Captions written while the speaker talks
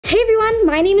everyone,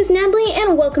 my name is Natalie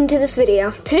and welcome to this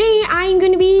video. Today I am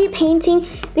going to be painting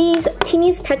these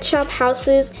Teeniest pet shop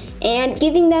houses and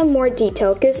giving them more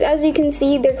detail because as you can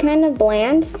see they're kind of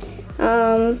bland,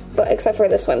 but except for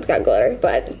this one's got glitter.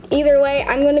 But either way,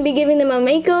 I'm going to be giving them a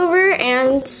makeover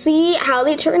and see how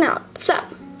they turn out. So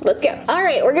let's go.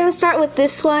 Alright, we're going to start with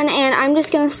this one, and I'm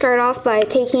just going to start off by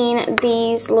taking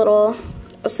these little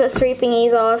accessory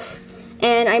thingies off.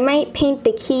 And I might paint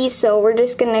the key, so we're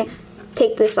just going to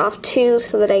take this off too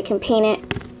so that I can paint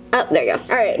it. Oh, there you go.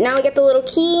 Alright, now we got the little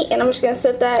key, and I'm just going to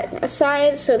set that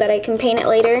aside so that I can paint it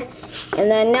later. And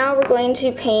then now we're going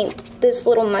to paint this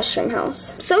little mushroom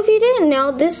house. So if you didn't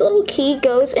know, this little key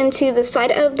goes into the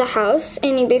side of the house,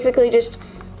 and you basically just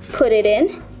put it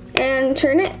in and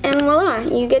turn it, and voila,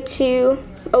 you get to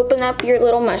open up your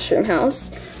little mushroom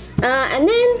house. And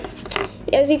then,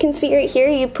 as you can see right here,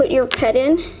 you put your pet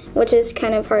in, which is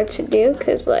kind of hard to do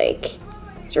because like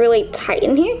it's really tight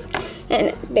in here.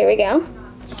 And there we go.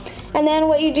 And then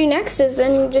what you do next is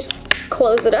then you just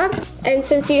close it up. And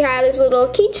since you have this little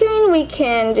keychain, we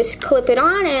can just clip it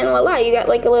on, and voila, you got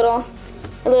like a little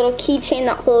keychain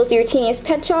that holds your Teeniest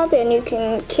pet shop, and you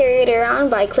can carry it around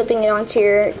by clipping it onto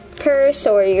your purse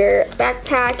or your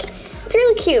backpack. It's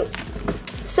really cute.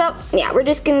 So yeah, we're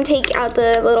just gonna take out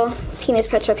the little Teeniest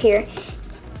pet shop here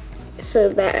so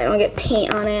that I don't get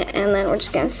paint on it, and then we're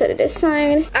just gonna set it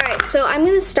aside. Alright, so I'm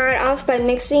gonna start off by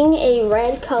mixing a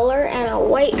red color and a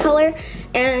white color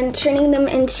and turning them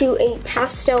into a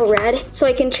pastel red so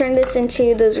I can turn this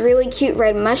into those really cute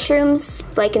red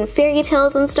mushrooms like in fairy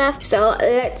tales and stuff. So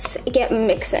let's get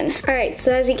mixing. Alright,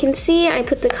 so as you can see, I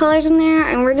put the colors in there,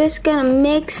 and we're just gonna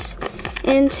mix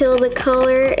until the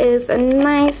color is a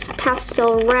nice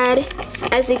pastel red.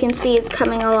 As you can see, it's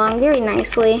coming along very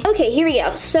nicely. Okay, here we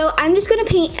go. So I'm just gonna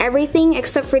paint everything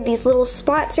except for these little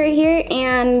spots right here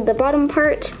and the bottom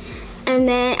part. And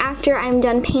then after I'm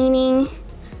done painting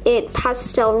it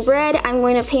pastel red, I'm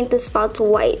going to paint the spots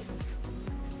white.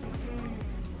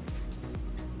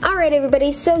 Alright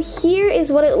everybody, so here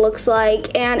is what it looks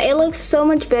like, and it looks so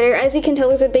much better. As you can tell,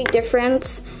 there's a big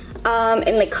difference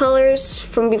in the colors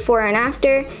from before and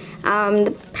after.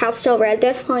 The pastel red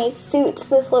definitely suits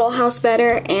this little house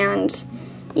better, and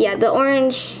yeah, the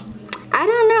orange,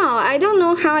 I don't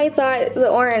know how I thought the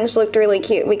orange looked really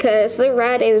cute because the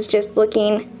red is just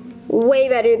looking way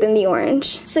better than the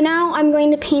orange. So now I'm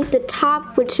going to paint the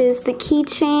top, which is the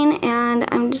keychain, and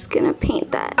I'm just gonna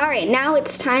paint that. Alright, now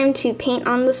it's time to paint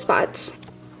on the spots.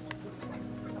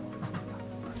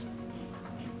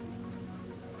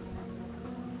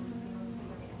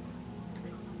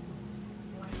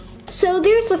 So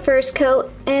there's the first coat,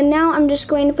 and now I'm just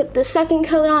going to put the second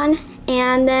coat on,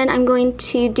 and then I'm going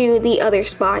to do the other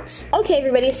spots. Okay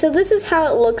everybody, so this is how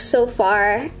it looks so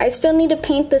far. I still need to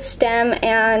paint the stem,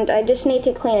 and I just need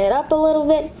to clean it up a little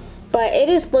bit, but it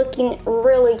is looking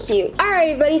really cute. Alright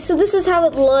everybody, so this is how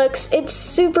it looks. It's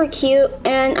super cute,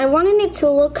 and I wanted it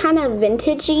to look kind of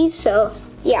vintagey, so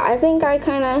yeah, I think I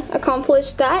kind of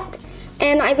accomplished that.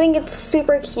 And I think it's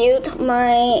super cute.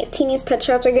 My Teeniest pet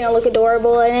shops are gonna look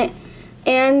adorable in it.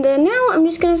 And now I'm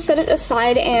just gonna set it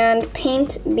aside and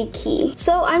paint the key.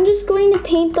 So I'm just going to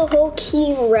paint the whole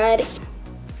key red.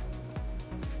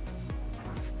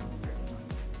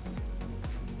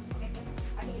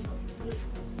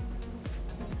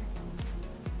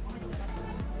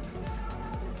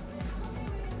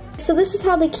 So this is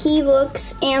how the key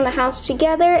looks and the house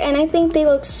together, and I think they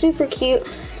look super cute.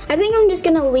 I think I'm just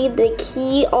gonna leave the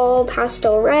key all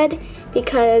pastel red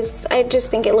because I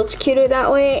just think it looks cuter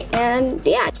that way, and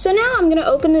yeah. So now I'm gonna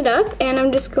open it up, and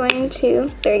I'm just going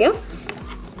to, there you go.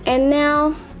 And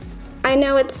now, I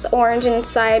know it's orange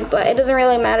inside, but it doesn't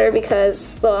really matter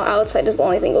because the outside is the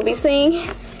only thing we'll be seeing.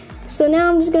 So now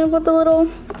I'm just gonna put the little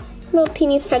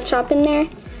Teeniest pet shop in there,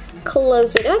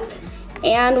 close it up,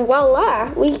 and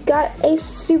voila, we got a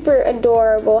super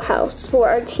adorable house for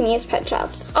our Teeniest pet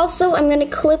shops. Also, I'm gonna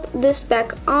clip this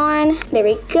back on. There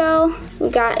we go. We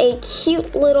got a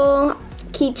cute little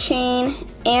keychain,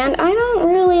 and I don't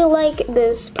really like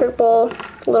this purple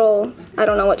little, I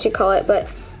don't know what you call it, but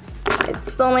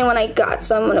it's the only one I got,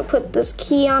 so I'm gonna put this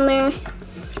key on there,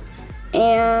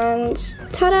 and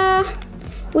ta-da!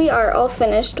 We are all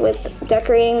finished with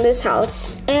decorating this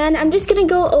house. And I'm just gonna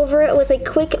go over it with a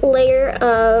quick layer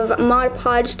of Mod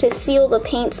Podge to seal the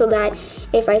paint so that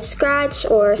if I scratch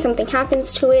or something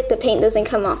happens to it, the paint doesn't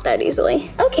come off that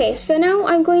easily. Okay, so now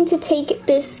I'm going to take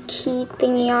this key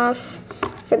thingy off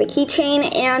for the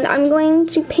keychain, and I'm going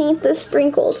to paint the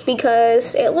sprinkles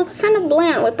because it looks kind of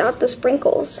bland without the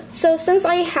sprinkles. So since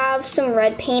I have some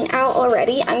red paint out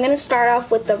already, I'm gonna start off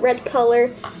with the red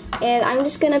color, and I'm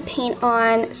just gonna paint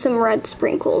on some red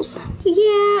sprinkles.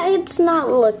 Yeah, it's not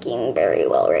looking very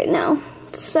well right now.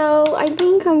 So I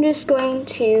think I'm just going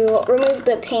to remove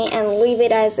the paint and leave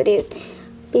it as it is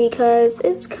because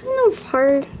it's kind of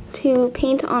hard to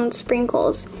paint on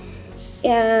sprinkles.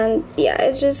 And yeah,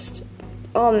 it's just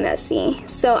all messy.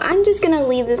 So I'm just gonna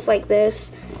leave this like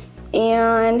this,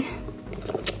 and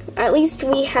at least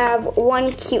we have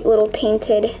one cute little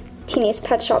painted Teeniest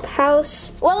Pet Shop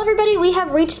house. Well, everybody, we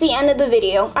have reached the end of the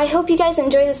video. I hope you guys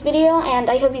enjoyed this video, and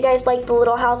I hope you guys like the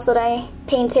little house that I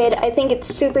painted. I think it's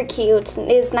super cute.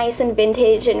 It's nice and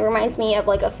vintage and reminds me of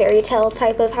like a fairy tale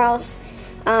type of house.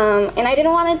 And I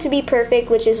didn't want it to be perfect,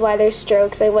 which is why there's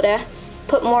strokes. I would have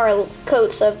put more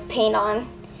coats of paint on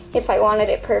if I wanted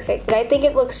it perfect, but I think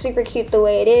it looks super cute the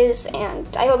way it is, and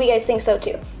I hope you guys think so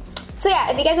too. So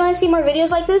yeah, if you guys want to see more videos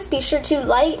like this, be sure to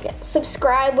like,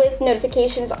 subscribe with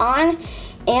notifications on,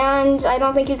 and I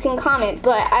don't think you can comment,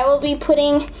 but I will be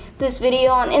putting this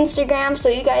video on Instagram so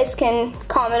you guys can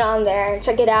comment on there and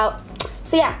check it out.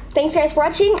 So yeah, thanks guys for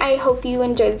watching. I hope you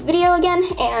enjoyed this video again,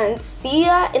 and see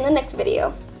ya in the next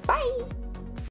video. Bye!